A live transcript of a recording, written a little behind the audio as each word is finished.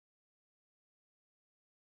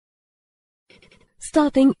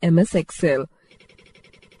Starting MS Excel.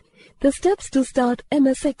 The steps to start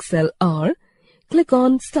MS Excel are: click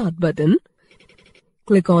on Start button,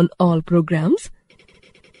 click on All Programs,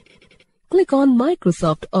 click on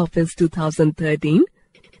Microsoft Office 2013,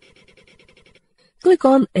 click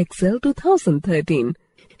on Excel 2013.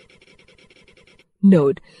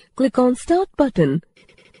 Note: click on Start button,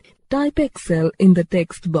 type Excel in the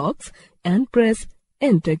text box and press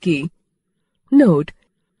Enter key. Note: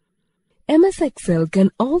 MS Excel can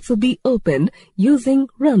also be opened using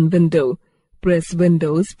Run window. Press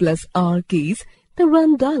Windows plus R keys. The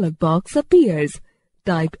Run dialog box appears.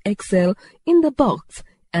 Type Excel in the box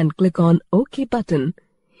and click on OK button.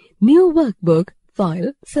 New Workbook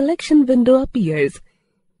File selection window appears.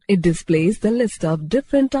 It displays the list of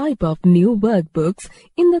different type of new workbooks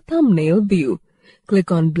in the thumbnail view.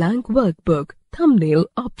 Click on Blank Workbook Thumbnail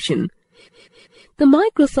option. The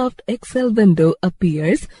Microsoft Excel window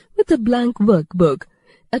appears with a blank workbook.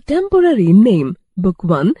 A temporary name, Book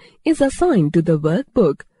 1, is assigned to the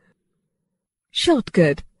workbook.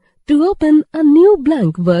 Shortcut. To open a new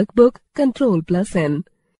blank workbook, Ctrl+N.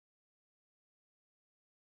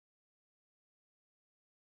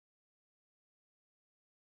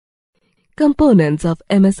 Components of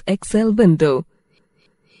MS Excel window.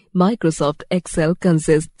 Microsoft Excel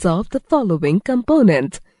consists of the following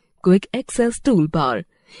components. Quick Access Toolbar.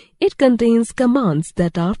 It contains commands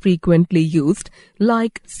that are frequently used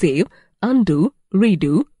like save, undo,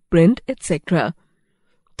 redo, print, etc.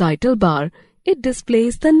 Title bar. It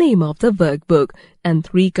displays the name of the workbook and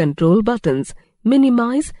 3 control buttons: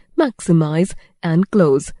 minimize, maximize and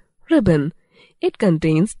close. Ribbon. It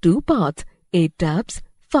contains 2 parts, 8 tabs: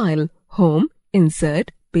 File, Home,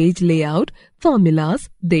 Insert, Page Layout,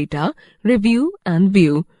 Formulas, Data, Review and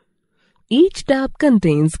View. Each tab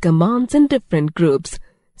contains commands in different groups.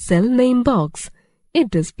 Cell name box. It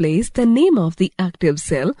displays the name of the active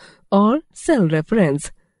cell or cell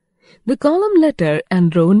reference. The column letter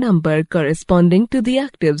and row number corresponding to the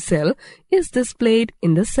active cell is displayed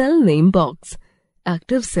in the cell name box.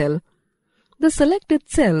 Active cell. The selected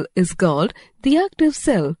cell is called the active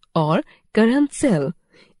cell or current cell.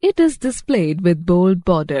 It is displayed with bold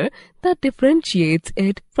border that differentiates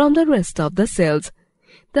it from the rest of the cells.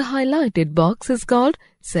 The highlighted box is called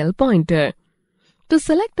cell pointer. To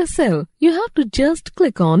select a cell, you have to just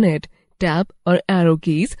click on it. Tab or arrow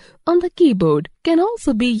keys on the keyboard can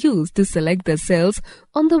also be used to select the cells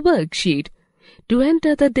on the worksheet. To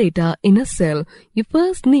enter the data in a cell, you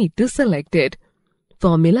first need to select it.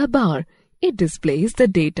 Formula bar. It displays the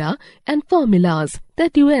data and formulas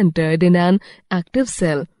that you entered in an active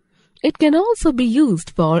cell. It can also be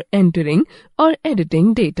used for entering or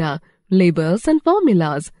editing data, labels and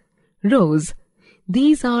formulas. Rows.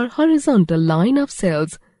 These are horizontal line of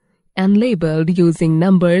cells and labeled using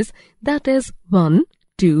numbers, that is 1,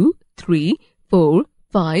 2, 3, 4,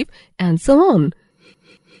 5 and so on.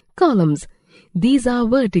 Columns. These are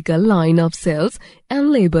vertical line of cells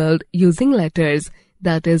and labeled using letters,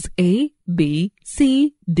 that is A, B,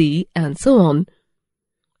 C, D and so on.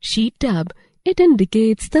 Sheet tab. It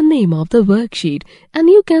indicates the name of the worksheet and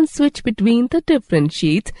you can switch between the different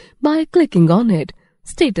sheets by clicking on it.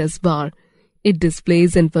 Status bar. It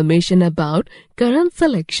displays information about current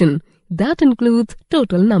selection. That includes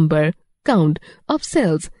total number, count of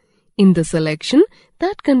cells in the selection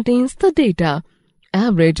that contains the data,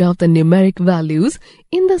 average of the numeric values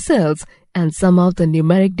in the cells and sum of the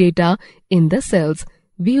numeric data in the cells,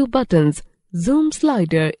 view buttons, zoom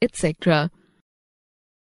slider, etc.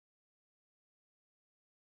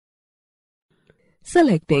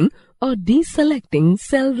 Selecting or deselecting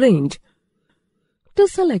cell range. To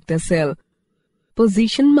select a cell,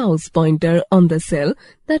 position mouse pointer on the cell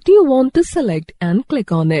that you want to select and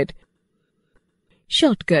click on it.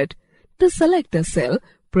 Shortcut. To select a cell,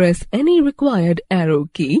 press any required arrow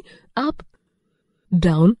key up,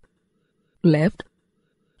 down, left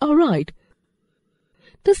or right.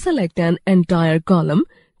 To select an entire column,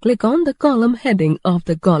 click on the column heading of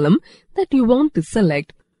the column that you want to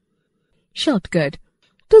select. Shortcut.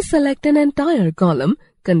 To select an entire column,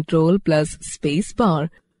 Ctrl plus space bar.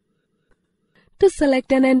 To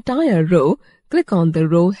select an entire row, click on the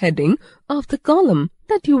row heading of the column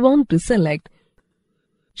that you want to select.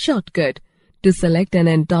 Shortcut. To select an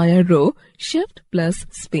entire row, Shift plus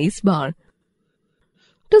space bar.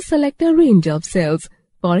 To select a range of cells,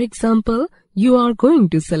 for example, you are going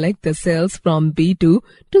to select the cells from B2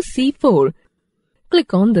 to C4.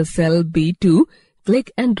 Click on the cell B2,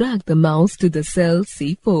 click and drag the mouse to the cell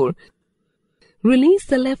C4. Release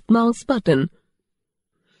the left mouse button.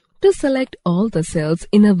 To select all the cells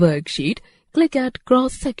in a worksheet, click at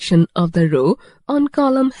cross-section of the row on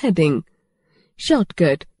column heading.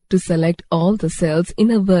 Shortcut. To select all the cells in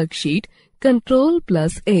a worksheet,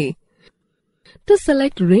 Ctrl+A. To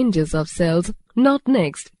select ranges of cells not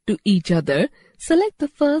next to each other, select the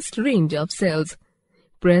first range of cells.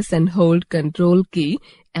 Press and hold Ctrl key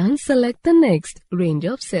and select the next range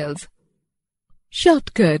of cells.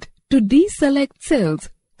 Shortcut. To deselect cells,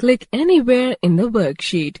 click anywhere in the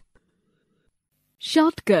worksheet.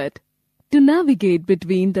 Shortcut. To navigate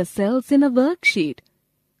between the cells in a worksheet.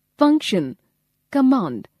 Function.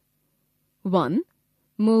 Command. 1.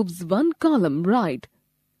 Moves one column right.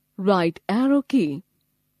 Right arrow key.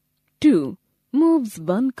 2. Moves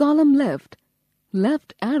one column left.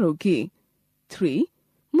 Left arrow key. 3.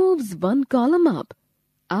 Moves one column up.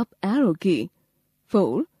 Up arrow key.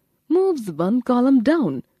 4. Moves one column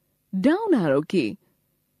down. Down arrow key.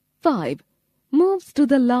 5. Moves to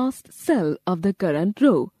the last cell of the current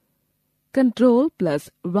row. Ctrl plus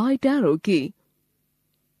right arrow key.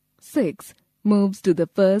 6. Moves to the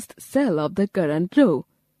first cell of the current row.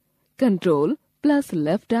 Ctrl plus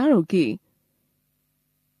left arrow key.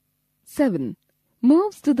 7.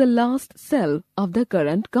 Moves to the last cell of the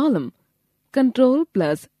current column. Ctrl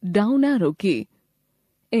plus down arrow key.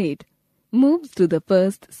 8. Moves to the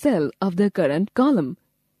first cell of the current column.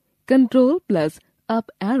 Ctrl plus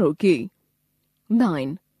up arrow key.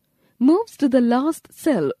 9. Moves to the last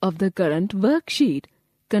cell of the current worksheet.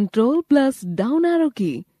 Ctrl plus down arrow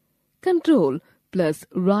key. Ctrl plus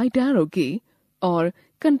right arrow key or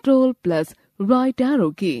Ctrl plus right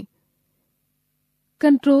arrow key.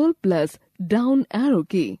 Ctrl plus down arrow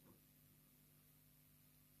key.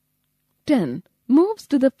 10. Moves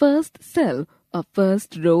to the first cell of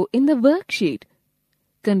first row in the worksheet.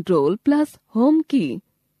 Ctrl plus home key.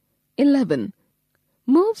 11.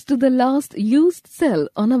 Moves to the last used cell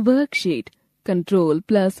on a worksheet. Ctrl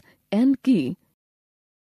plus N key.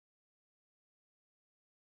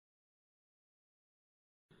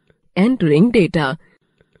 Entering data.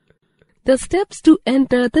 The steps to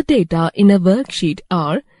enter the data in a worksheet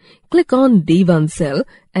are: click on D1 cell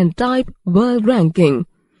and type World Ranking.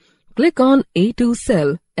 Click on A2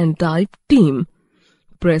 cell and type Team.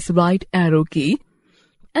 Press right arrow key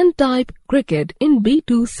and type Cricket in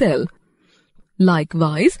B2 cell.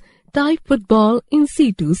 Likewise, type Football in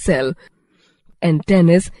C2 cell and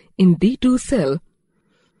Tennis in D2 cell.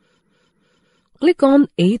 Click on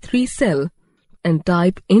A3 cell and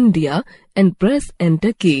type India and press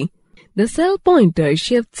Enter key. The cell pointer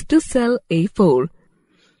shifts to cell A4.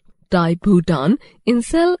 Type Bhutan in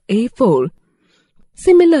cell A4.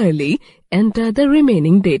 Similarly, enter the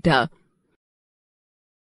remaining data.